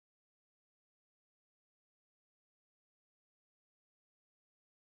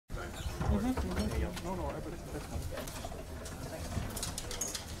No, no, that's fine.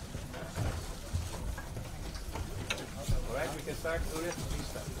 All right, we can start. Ulrich, please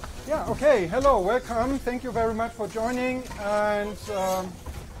start. Yeah, okay. Hello, welcome. Thank you very much for joining. And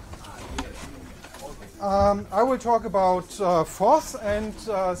I will talk about Forth and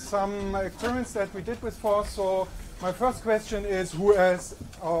some experiments that we did with Forth. So my first question is, who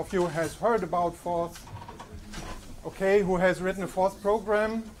of you has heard about Forth? Okay, who has written a Forth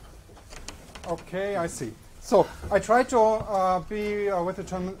program? Okay, I see. So I try to be with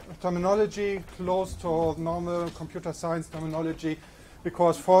the terminology close to normal computer science terminology,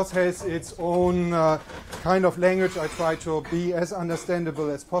 because Forth has its own kind of language. I try to be as understandable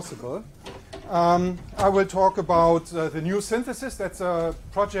as possible. I will talk about the new synthesis. That's a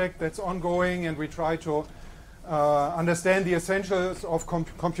project that's ongoing, and we try to understand the essentials of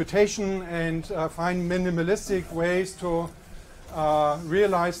computation and find minimalistic ways to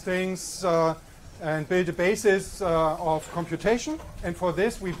realize things and build a basis of computation. And for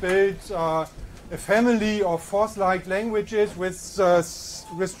this, we built a family of Forth-like languages with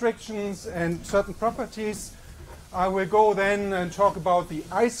restrictions and certain properties. I will go then and talk about the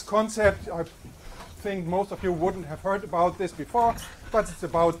ICE concept. I think most of you wouldn't have heard about this before, but it's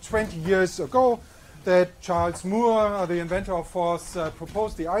about 20 years ago that Charles Moore, the inventor of Forth,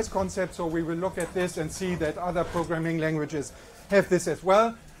 proposed the ICE concept. So we will look at this and see that other programming languages have this as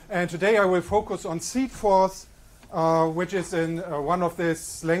well. And today I will focus on seedForth, which is in one of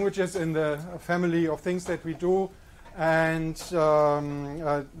these languages in the family of things that we do. And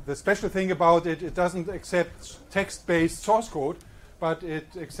the special thing about it, it doesn't accept text-based source code, but it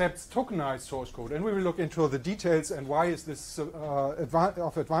accepts tokenized source code. And we will look into the details and why is this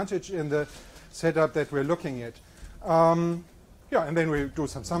of advantage in the setup that we're looking at. Yeah, and then we'll do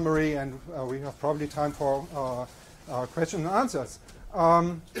some summary, and we have probably time for question and answers.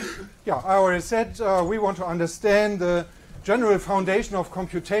 Yeah, I already said we want to understand the general foundation of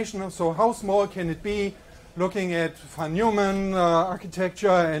computation. So how small can it be? Looking at von Neumann architecture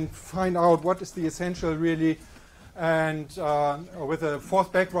and find out what is the essential really. And with a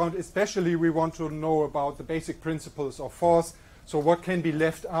Forth background especially, we want to know about the basic principles of Forth. So what can be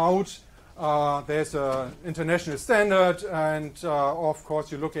left out? There's an international standard, and of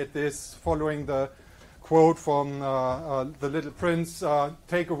course you look at this following the quote from The Little Prince,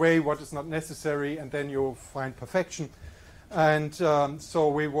 take away what is not necessary and then you find perfection. And so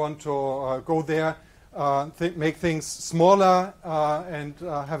we want to go there, make things smaller and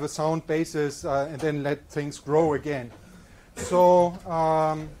have a sound basis and then let things grow again. So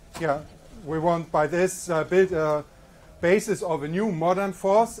yeah, we want by this build a basis of a new modern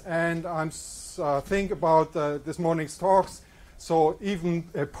Forth, and I'm think about this morning's talks. So even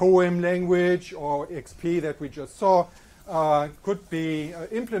a poem language or XP that we just saw could be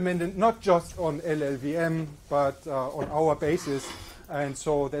implemented not just on LLVM, but on our basis. And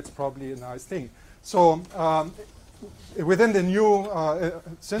so that's probably a nice thing. So within the new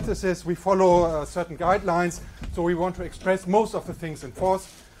synthesis, we follow certain guidelines. So we want to express most of the things in Forth.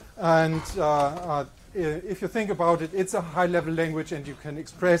 And if you think about it, it's a high-level language, and you can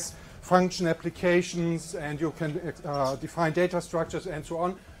express function applications, and you can define data structures and so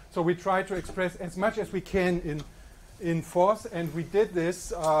on. So we try to express as much as we can in Forth, and we did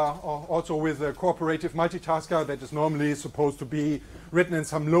this also with a cooperative multitasker that is normally supposed to be written in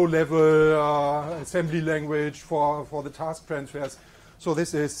some low-level assembly language for the task transfers. So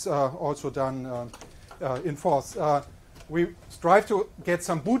this is also done in Forth. We strive to get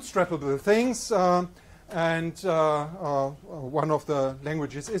some bootstrappable things. And one of the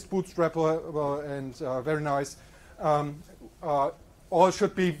languages is bootstrappable and very nice. All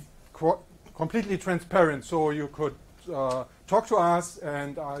should be completely transparent. So you could talk to us,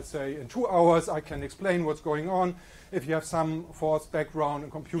 and I say in 2 hours I can explain what's going on. If you have some Forth background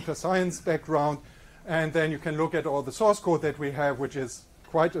and computer science background, and then you can look at all the source code that we have, which is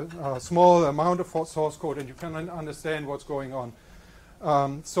quite a small amount of source code, and you can understand what's going on.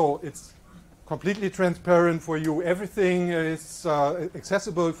 So it's completely transparent for you. Everything is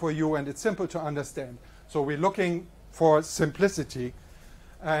accessible for you, and it's simple to understand. So we're looking for simplicity.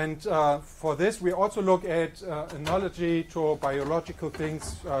 And for this, we also look at analogy to biological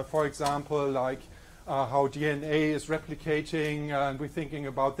things, for example, like how DNA is replicating, and we're thinking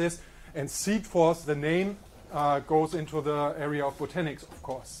about this. And seedForth, the name, goes into the area of botanics, of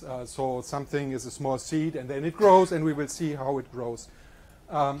course. So something is a small seed, and then it grows, and we will see how it grows.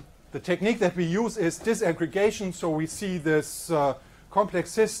 The technique that we use is disaggregation. So we see this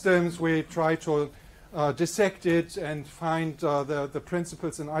complex systems. We try to dissect it and find the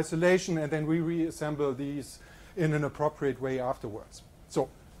principles in isolation, and then we reassemble these in an appropriate way afterwards. So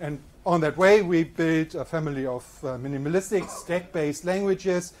And on that way, we built a family of minimalistic stack-based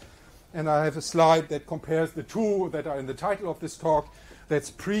languages. And I have a slide that compares the two that are in the title of this talk. That's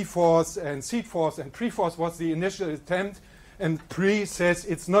preForth and seedForth. And preForth was the initial attempt. And pre says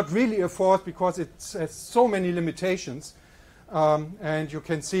it's not really a forth because it has so many limitations. And you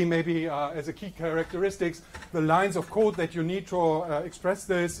can see maybe as a key characteristics, the lines of code that you need to express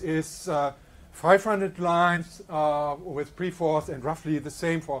this is 500 lines with preForth and roughly the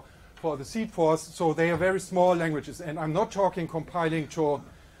same for the seedForth. So they are very small languages. And I'm not talking compiling to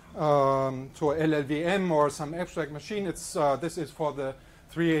LLVM or some abstract machine. This is for the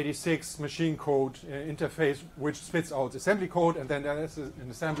 386 machine code interface, which spits out assembly code, and then there is an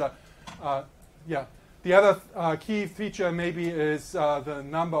assembler. The other key feature maybe is the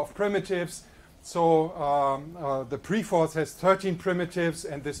number of primitives. So the preForth has 13 primitives,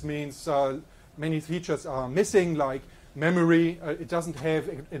 and this means many features are missing, like memory. It doesn't have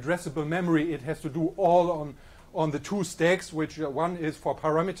addressable memory. It has to do all on the two stacks, which one is for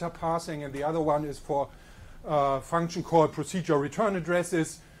parameter passing and the other one is for function called procedure return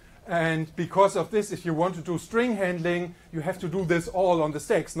addresses. And because of this, if you want to do string handling, you have to do this all on the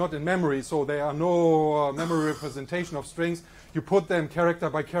stacks, not in memory. So there are no memory representation of strings. You put them character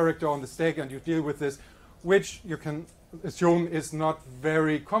by character on the stack and you deal with this, which you can assume is not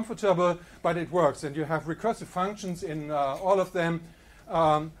very comfortable, but it works. And you have recursive functions in all of them.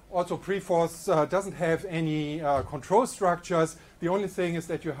 Also, preForth doesn't have any control structures. The only thing is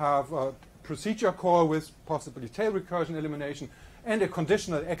that you have a procedure call with possibly tail recursion elimination and a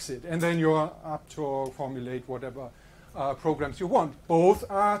conditional exit. And then you're up to formulate whatever programs you want. Both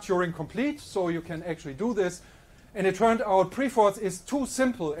are Turing complete, so you can actually do this. And it turned out preForth is too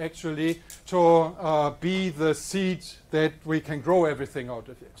simple, actually, to be the seed that we can grow everything out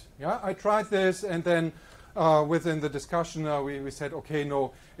of it. Yeah, I tried this, and then within the discussion, we said, okay,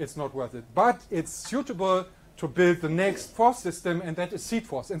 no, it's not worth it. But it's suitable to build the next forth system, and that is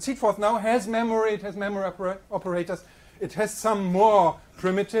seedForth. And seedForth now has memory. It has memory operators. It has some more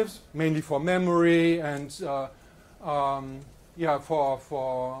primitives, mainly for memory and I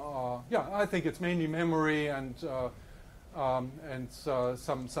think it's mainly memory and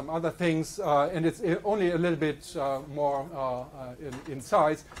some other things, and it's only a little bit more in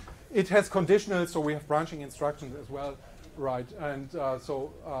size. It has conditionals, so we have branching instructions as well, right? And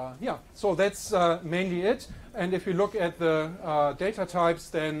so that's mainly it. And if you look at the data types,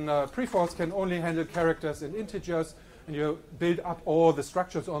 then preForth can only handle characters and integers, and you build up all the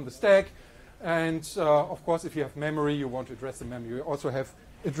structures on the stack. And of course, if you have memory, you want to address the memory. You also have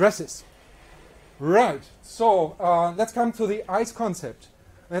addresses. Right. So let's come to the ICE concept.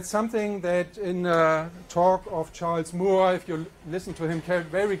 That's something that in a talk of Charles Moore, if you listen to him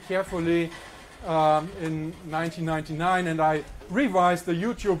very carefully in 1999, and I revised the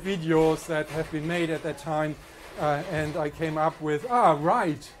YouTube videos that have been made at that time, and I came up with,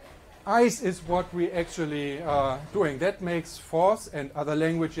 right, ICE is what we actually are doing. That makes Forth and other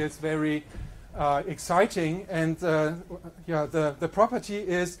languages very exciting. And the property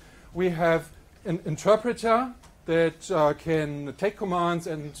is we have an interpreter that can take commands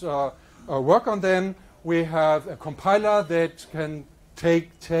and work on them. We have a compiler that can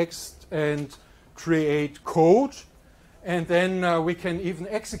take text and create code. And then we can even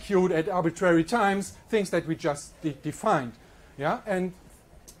execute at arbitrary times things that we just defined. Yeah, and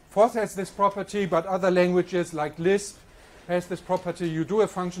Forth has this property, but other languages like Lisp has this property. You do a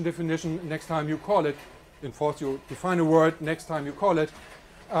function definition, next time you call it. In Forth, you define a word, next time you call it.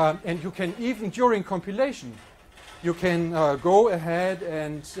 And you can even, during compilation, you can go ahead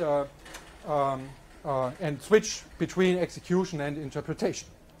and switch between execution and interpretation.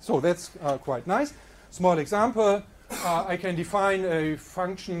 So that's quite nice. Small example, I can define a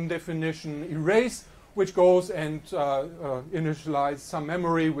function definition erase, which goes and initialize some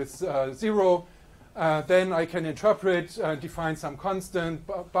memory with 0. Then I can interpret, define some constant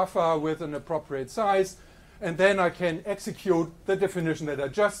buffer with an appropriate size, and then I can execute the definition that I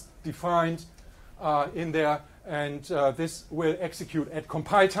just defined in there, and this will execute at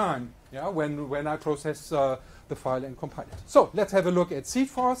compile time, when I process the file and compile it. So let's have a look at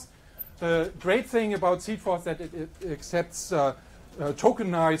seedForth. The great thing about seedForth is that it accepts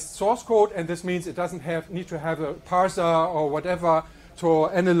tokenized source code, and this means it doesn't need to have a parser or whatever to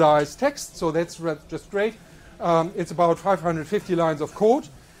analyze text. So that's just great. It's about 550 lines of code,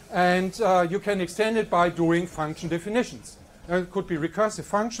 and you can extend it by doing function definitions. It could be recursive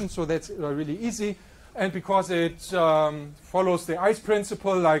functions, so that's really easy. And because it follows the ICE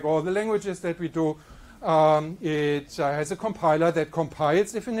principle, like all the languages that we do, it has a compiler that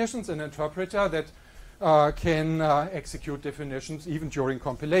compiles definitions, an interpreter that can execute definitions even during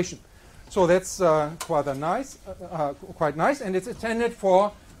compilation. So that's quite nice, and it's intended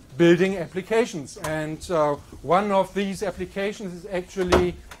for building applications. And one of these applications is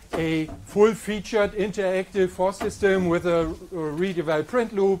actually a full-featured interactive Forth system with a read-eval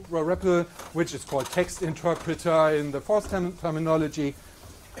print loop, a REPL, which is called text interpreter in the Forth terminology.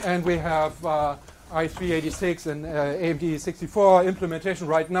 And we have i386 and AMD 64 implementation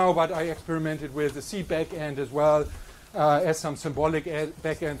right now, but I experimented with the C backend as well as some symbolic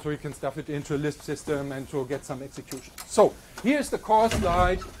backend, so you can stuff it into a Lisp system and to get some execution. So here's the core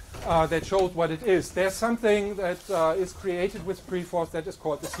slide that shows what it is. There's something that is created with preForth that is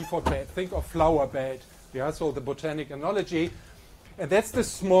called the seedForth bed. Think of flower bed, yeah, so the botanic analogy. And that's the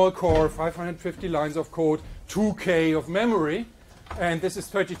small core, 550 lines of code, 2K of memory. And this is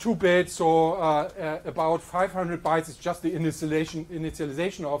 32-bit, so about 500 bytes is just the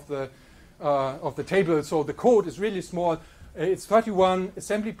initialization of the table. So the code is really small. It's 31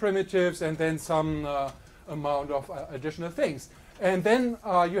 assembly primitives and then some amount of additional things. And then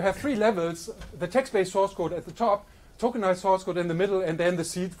you have 3 levels: the text-based source code at the top, tokenized source code in the middle, and then the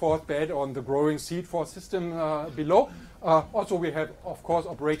seedForth bed on the growing seedForth system below. Also, we have, of course,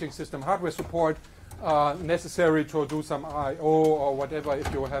 operating system hardware support. Necessary to do some I/O or whatever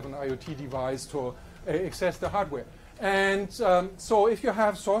if you have an IoT device to access the hardware. And so if you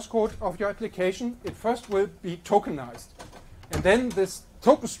have source code of your application, it first will be tokenized. And then this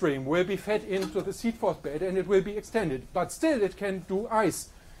token stream will be fed into the seedForth bed and it will be extended. But still it can do ICE.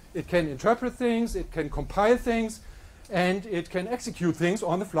 It can interpret things, it can compile things, and it can execute things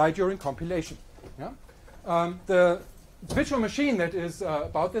on the fly during compilation. Yeah? The virtual machine that is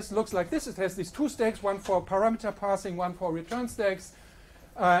about this looks like this. It has these 2 stacks, one for parameter parsing, one for return stacks.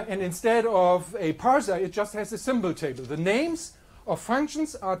 And instead of a parser, it just has a symbol table. The names of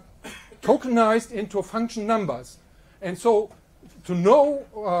functions are tokenized into function numbers. And so to know,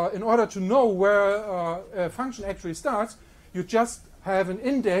 in order to know where a function actually starts, you just have an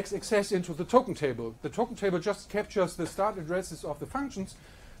index accessed into the token table. The token table just captures the start addresses of the functions.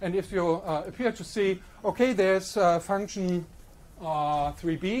 And if you appear to see, okay, there's function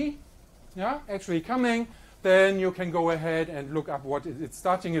 3b, yeah, actually coming, then you can go ahead and look up what is its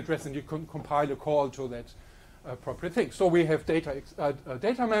starting address, and you can compile a call to that appropriate thing. So we have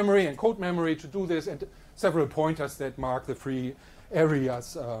data memory and code memory to do this, and several pointers that mark the 3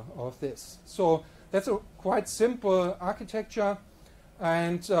 areas of this. So that's a quite simple architecture.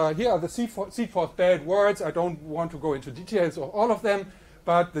 And here are the seedForth bed words. I don't want to go into details of all of them.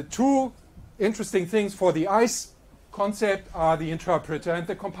 But the 2 interesting things for the ICE concept are the interpreter and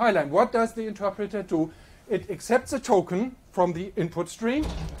the compiler. And what does the interpreter do? It accepts a token from the input stream,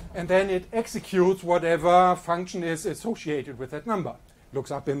 and then it executes whatever function is associated with that number.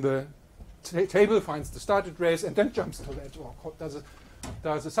 Looks up in the table, finds the start address, and then jumps to that, or does a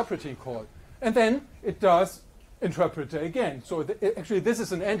subroutine call. And then it does interpreter again. So actually this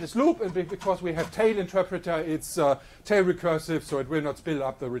is an endless loop, and because we have tail interpreter, it's tail recursive, so it will not spill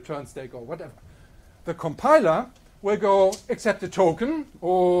up the return stack or whatever. The compiler will go accept a token,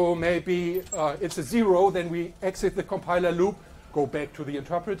 or maybe it's a 0, then we exit the compiler loop, go back to the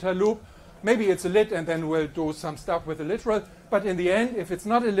interpreter loop. Maybe it's a lit, and then we'll do some stuff with the literal. But in the end, if it's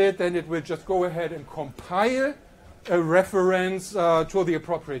not a lit, then it will just go ahead and compile a reference to the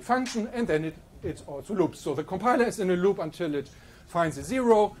appropriate function, and then it's also loops. So the compiler is in a loop until it finds a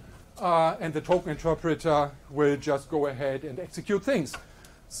 0, and the token interpreter will just go ahead and execute things.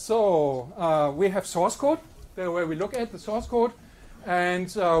 So we have source code, where we look at the source code,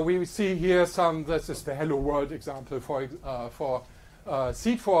 and we see here this is the hello world example for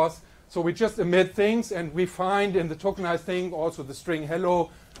seedForth. So we just emit things, and we find in the tokenized thing also the string hello.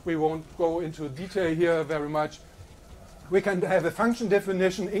 We won't go into detail here very much. We can have a function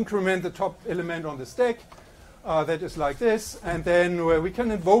definition, increment the top element on the stack. That is like this. And then we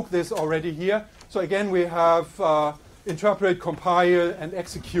can invoke this already here. So again, we have interpret, compile, and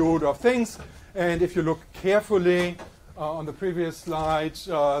execute of things. And if you look carefully on the previous slide,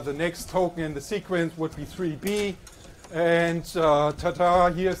 the next token in the sequence would be 3b. And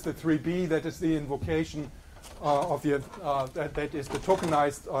ta-da, here's the 3b. That is the invocation of the that is the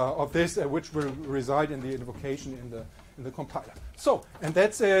tokenized of this, which will reside in the invocation in the compiler. So, and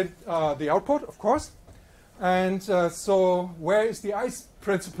that's the output, of course. And so where is the ICE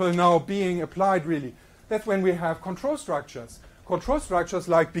principle now being applied, really? That's when we have control structures. Control structures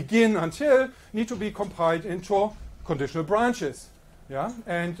like begin until need to be compiled into conditional branches. Yeah,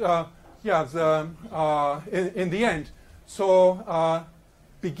 and in the end. So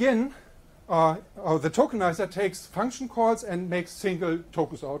begin, the tokenizer takes function calls and makes single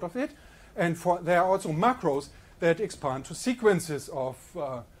tokens out of it. And there are also macros that expand to sequences of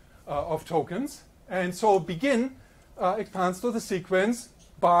tokens. And so begin expands to the sequence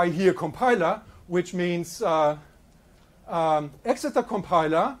by here compiler, which means exit the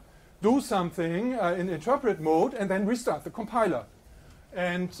compiler, do something in interpret mode, and then restart the compiler.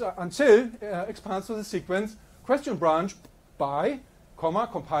 And until expands to the sequence question branch by comma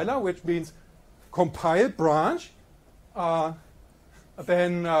compiler, which means compile branch,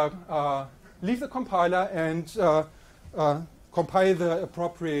 then leave the compiler and compile the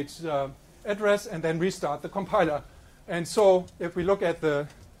appropriate address and then restart the compiler. And so if we look at the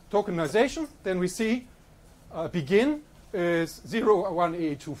tokenization, then we see begin is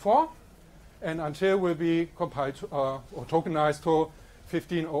 01A24 and until will be compiled or tokenized to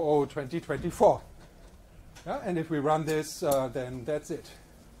 15/00/2024. Yeah, and if we run this, then that's it.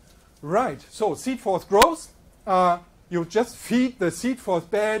 Right, so seedForth grows. You just feed the seedForth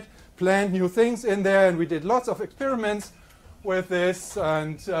bed, plant new things in there, and we did lots of experiments with this.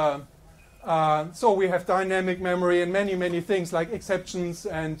 And so we have dynamic memory and many, many things like exceptions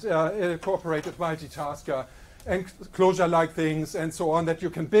and cooperative multitasker and closure-like things and so on that you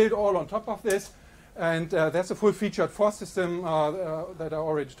can build all on top of this. And that's a full-featured Forth system that I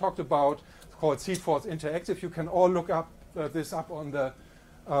already talked about. It's called seedForth Interactive. You can all look up this up on the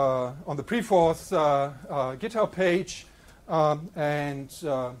preForth GitHub page.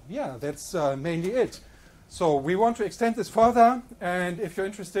 Yeah, that's mainly it. So we want to extend this further. And if you're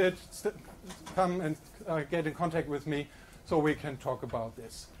interested, come and get in contact with me so we can talk about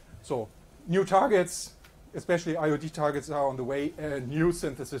this. So new targets, especially IoT targets, are on the way. New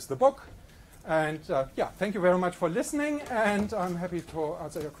synthesis, the book. And yeah, thank you very much for listening, and I'm happy to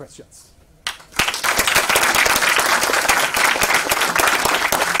answer your questions.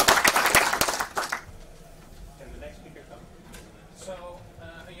 Can the next speaker come? So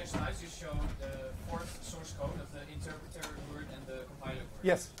on your slides you showed the Forth source code of the interpreter word and the compiler word.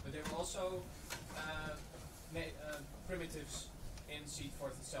 Yes. But there were also primitives in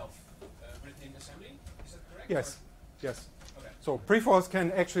seedForth itself written in assembly. Is that correct? Yes. Or? Yes. Okay. So preForth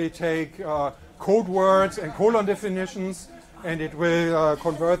can actually take code words and colon definitions, and it will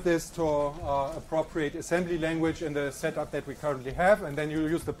convert this to appropriate assembly language in the setup that we currently have, and then you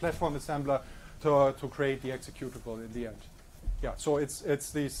use the platform assembler to create the executable in the end. Yeah, so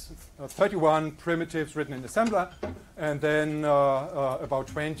it's these 31 primitives written in assembler, and then about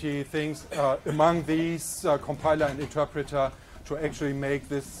 20 things among these compiler and interpreter to actually make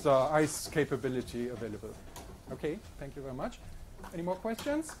this ICE capability available. Okay, thank you very much. Any more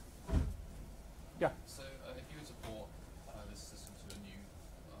questions? Yeah. So if you were to port this system to a new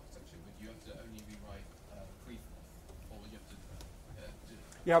architecture, would you have to only rewrite preForth, or would you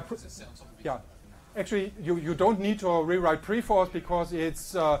have to is it set on top of each other? Actually, you don't need to rewrite preForth because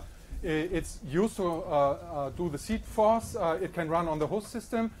it's used to do the seedForth. It can run on the host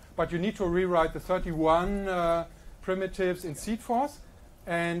system, but you need to rewrite the 31 primitives in seedForth.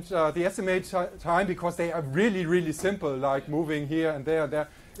 And the estimate time, because they are really, really simple, like moving here and there,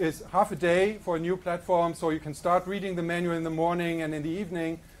 is half a day for a new platform. So you can start reading the manual in the morning, and in the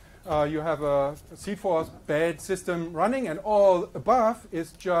evening you have a seedForth bed system running, and all above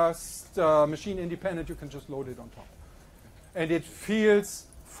is just machine independent. You can just load it on top. And it feels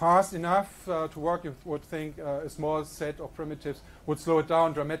fast enough to work. You would think a small set of primitives would slow it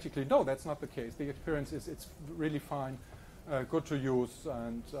down dramatically. No, that's not the case. The experience is it's really fine. Good to use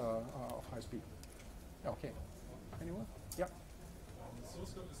and of high speed. Okay. Anyone? Yeah. The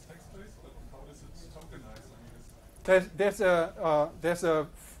source code is text-based, but how does it tokenize? I mean, There's a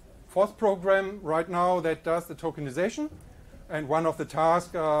Forth program right now that does the tokenization, and one of the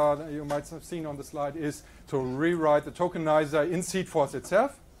tasks that you might have seen on the slide is to rewrite the tokenizer in seedForth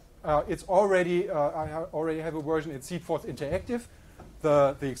itself. It's already I already have a version in seedForth Interactive,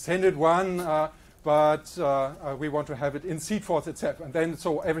 the extended one. But we want to have it in seedForth itself. And then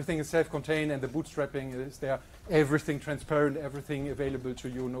so everything is self-contained and the bootstrapping is there. Everything transparent, everything available to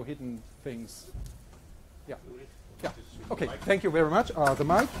you, no hidden things. Yeah. Yeah. Okay, thank you very much. The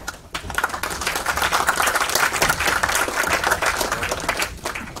mic.